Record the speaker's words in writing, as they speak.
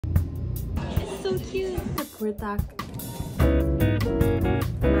so cute. Report back.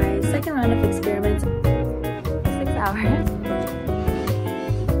 My second round of experiments. 6 hours.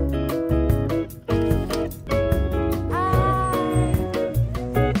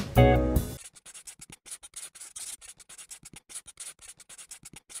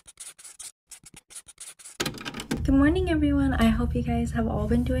 Good morning everyone, I hope you guys have all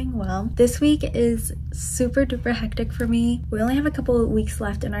been doing well. This week is super duper hectic for me. We only have a couple of weeks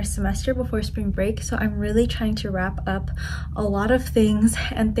left in our semester before spring break, so I'm really trying to wrap up a lot of things,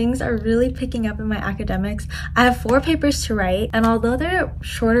 and things are really picking up in my academics. I have 4 papers to write, and although they're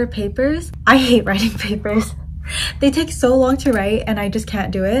shorter papers, I hate writing papers. They take so long to write and I just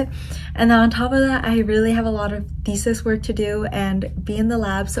can't do it. And then on top of that, I really have a lot of thesis work to do and be in the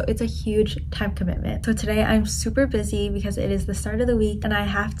lab, so it's a huge time commitment. So today I'm super busy because it is the start of the week and I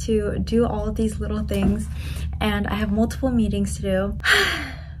have to do all of these little things and I have multiple meetings to do.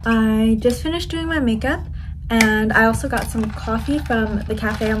 I just finished doing my makeup and I also got some coffee from the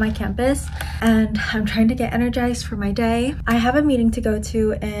cafe on my campus, and I'm trying to get energized for my day. I have a meeting to go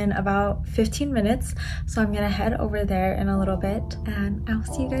to in about 15 minutes, so I'm gonna head over there in a little bit, and I'll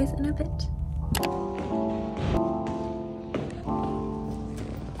see you guys in a bit.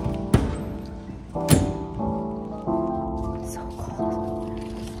 So cold.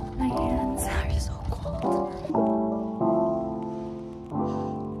 My hands are so cold.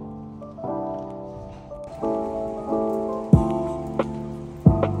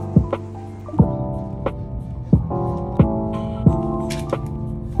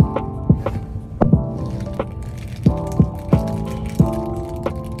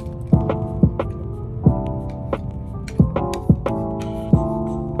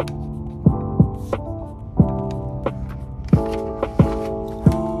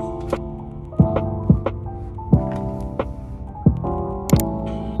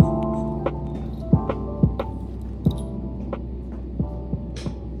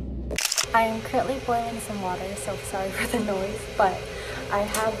 I am currently boiling some water, so sorry for the noise, but I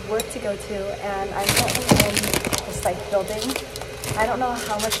have work to go to and I'm currently in this building. I don't know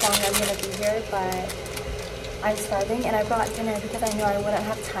how much longer I'm going to be here, but I'm starving and I brought dinner because I knew I wouldn't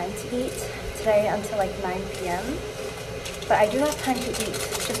have time to eat today until 9 p.m. But I do have time to eat,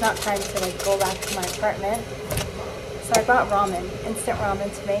 just not time to go back to my apartment. So I brought ramen, instant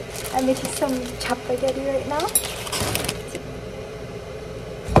ramen to make. I'm making some chapaghetti right now.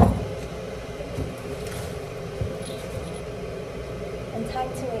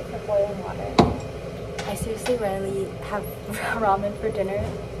 Time to wait for boiling water. I seriously rarely have ramen for dinner,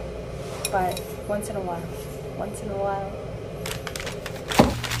 but once in a while.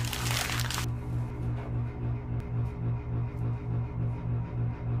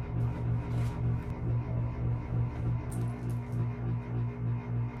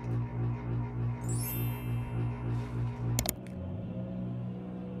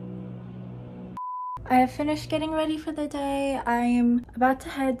 I have finished getting ready for the day. I'm about to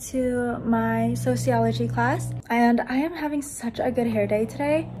head to my sociology class and I am having such a good hair day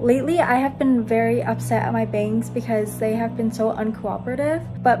today. Lately, I have been very upset at my bangs because they have been so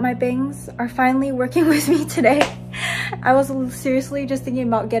uncooperative, but my bangs are finally working with me today. I was seriously just thinking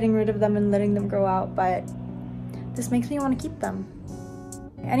about getting rid of them and letting them grow out, but this makes me want to keep them.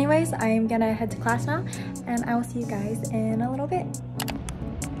 Anyways, I am gonna head to class now and I will see you guys in a little bit.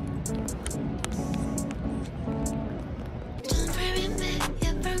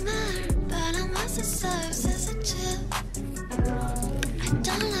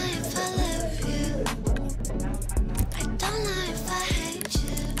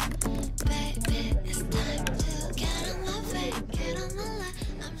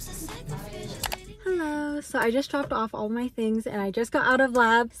 So I just dropped off all my things and I just got out of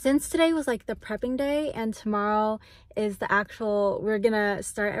lab. Since today was the prepping day and tomorrow is the actual we're gonna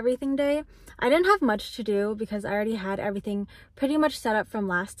start everything day, I didn't have much to do because I already had everything pretty much set up from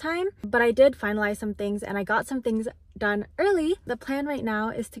last time, but I did finalize some things and I got some things done early. The plan right now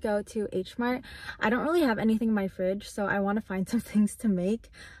is to go to H Mart. I don't really have anything in my fridge, so I want to find some things to make.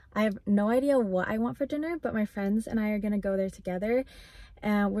 I have no idea what I want for dinner, but my friends and I are gonna go there together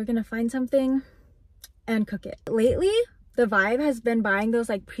and we're gonna find something and cook it. Lately, the vibe has been buying those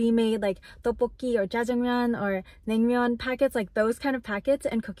pre-made tteokbokki or jjajangmyeon or naengmyeon packets, those kind of packets,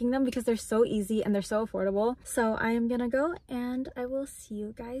 and cooking them because they're so easy and they're so affordable. So I am gonna go and I will see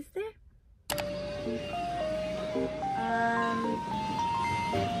you guys there.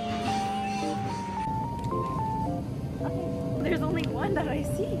 Okay, there's only one that I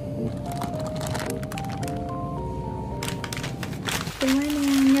see. Good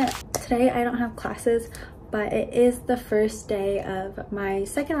morning. Today I don't have classes, but it is the first day of my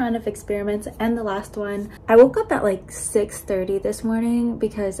second round of experiments and the last one. I woke up at like 6:30 this morning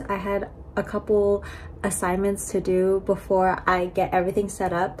because I had a couple assignments to do before I get everything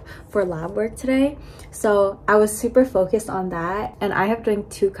set up for lab work today. So I was super focused on that, and I have drank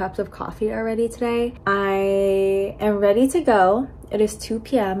 2 cups of coffee already today. I am ready to go. It is 2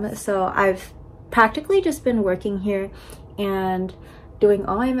 p.m. so I've practically just been working here and doing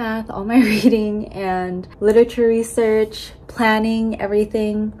all my math, all my reading and literature research, planning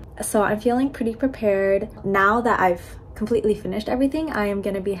everything. So I'm feeling pretty prepared. Now that I've completely finished everything, I am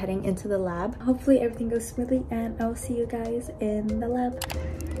gonna be heading into the lab. Hopefully everything goes smoothly, and I'll see you guys in the lab.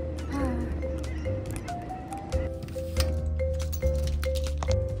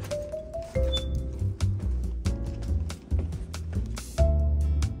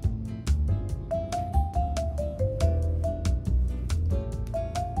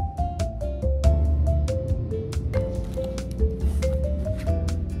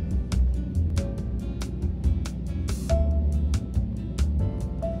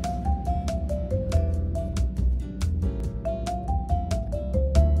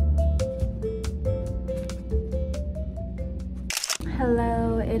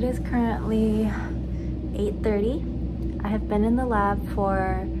 Hello, it is currently 8:30. I have been in the lab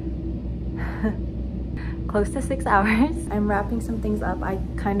for close to 6 hours. I'm wrapping some things up. I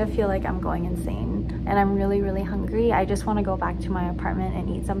kind of feel like I'm going insane and I'm really hungry. I just want to go back to my apartment and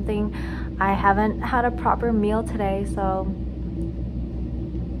eat something. I haven't had a proper meal today, so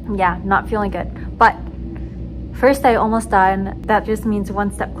yeah, not feeling good. But first day almost done. That just means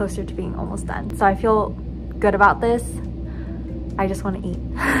one step closer to being almost done. So I feel good about this. I just want to eat.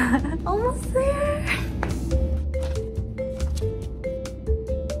 Almost there.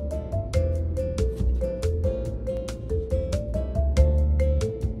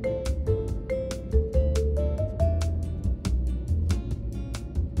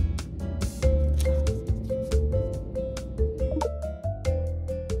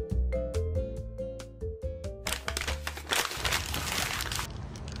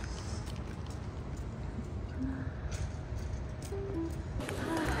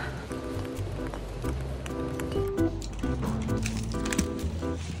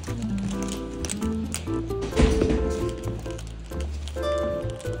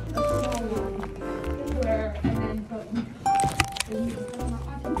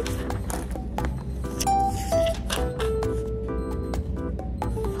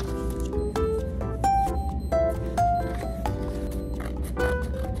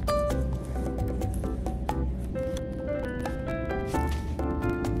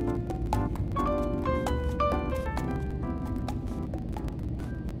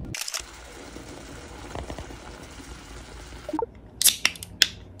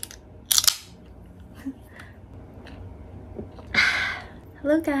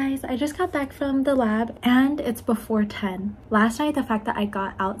 Hello guys, I just got back from the lab and it's before 10. Last night the fact that I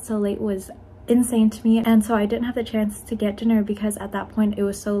got out so late was insane to me, and so I didn't have the chance to get dinner because at that point it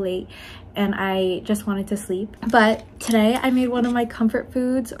was so late and I just wanted to sleep. But today I made one of my comfort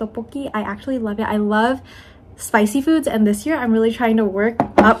foods, tteokbokki. I actually love it. I love spicy foods, and this year I'm really trying to work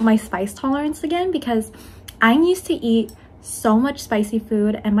up my spice tolerance again because I used to eat so much spicy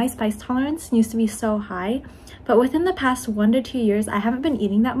food and my spice tolerance used to be so high. But within the past 1 to 2 years, I haven't been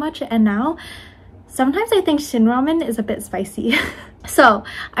eating that much, and now sometimes I think shin ramen is a bit spicy. So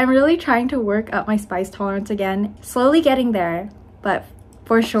I'm really trying to work up my spice tolerance again, slowly getting there, but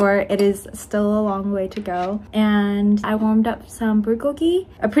for sure it is still a long way to go. And I warmed up some bulgogi,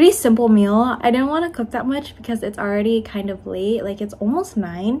 a pretty simple meal. I didn't want to cook that much because it's already kind of late, like it's almost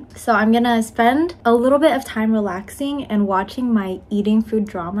 9. So I'm gonna spend a little bit of time relaxing and watching my eating food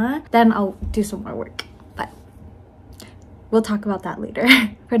drama, then I'll do some more work. We'll talk about that later.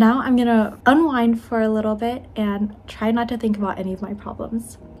 For now, I'm gonna unwind for a little bit and try not to think about any of my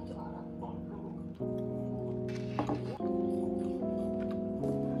problems.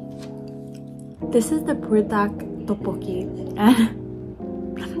 This is the burdak tteokbokki,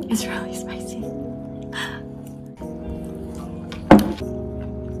 and it's really spicy.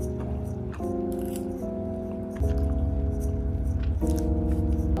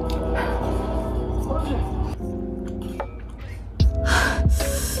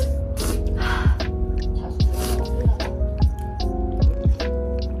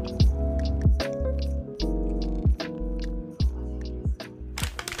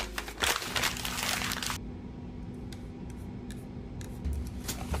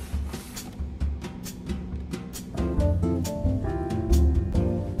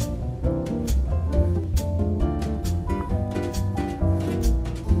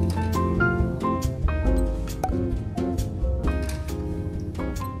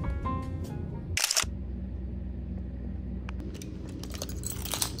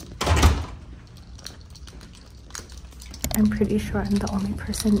 I'm pretty sure I'm the only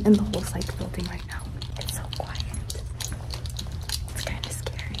person in the whole psych building right now. It's so quiet. It's kind of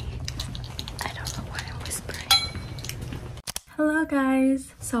scary. I don't know why I'm whispering. Hello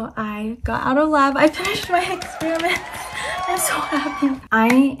guys. So I got out of lab. I finished my experiment. I'm so happy.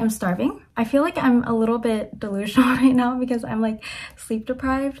 I am starving. I feel like I'm a little bit delusional right now because I'm like sleep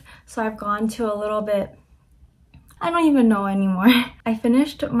deprived. So I've gone to a little bit, I don't even know anymore. I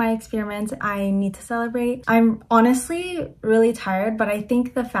finished my experiments. I need to celebrate. I'm honestly really tired, but I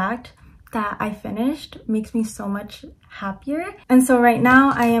think the fact that I finished makes me so much happier. And so right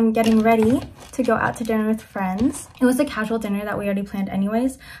now I am getting ready to go out to dinner with friends. It was a casual dinner that we already planned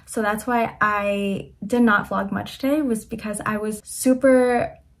anyways. So that's why I did not vlog much today, was because I was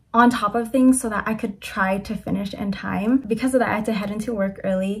super on top of things so that I could try to finish in time. Because of that, I had to head into work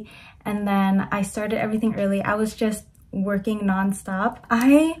early, and then I started everything early. I was just working non-stop.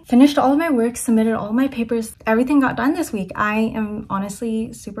 I finished all of my work, submitted all my papers, everything got done this week. I am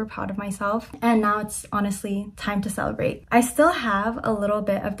honestly super proud of myself, and now it's honestly time to celebrate. I still have a little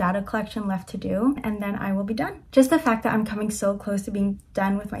bit of data collection left to do, and then I will be done. Just the fact that I'm coming so close to being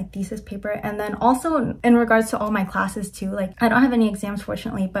done with my thesis paper, and then also in regards to all my classes too, like I don't have any exams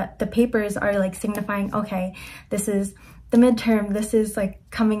fortunately, but the papers are like signifying, okay, this is the midterm, this is like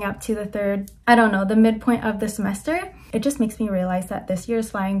coming up to the third, I don't know, the midpoint of the semester. It just makes me realize that this year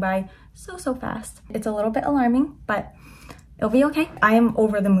is flying by so fast. It's a little bit alarming, but it'll be okay. I am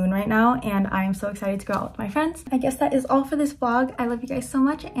over the moon right now, and I am so excited to go out with my friends. I guess that is all for this vlog. I love you guys so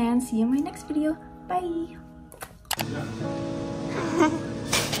much, and see you in my next video. Bye! You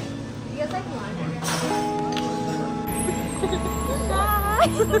guys like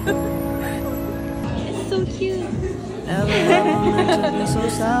It's so cute. So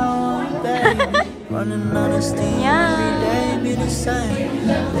sour, baby. Running on a steam every day, be the same.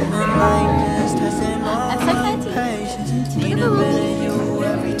 Living like this, testing all my patience. Need a bit of you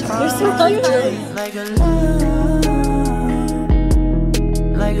every time. You're so cute. Like a love,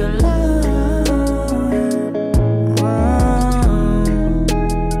 like a love.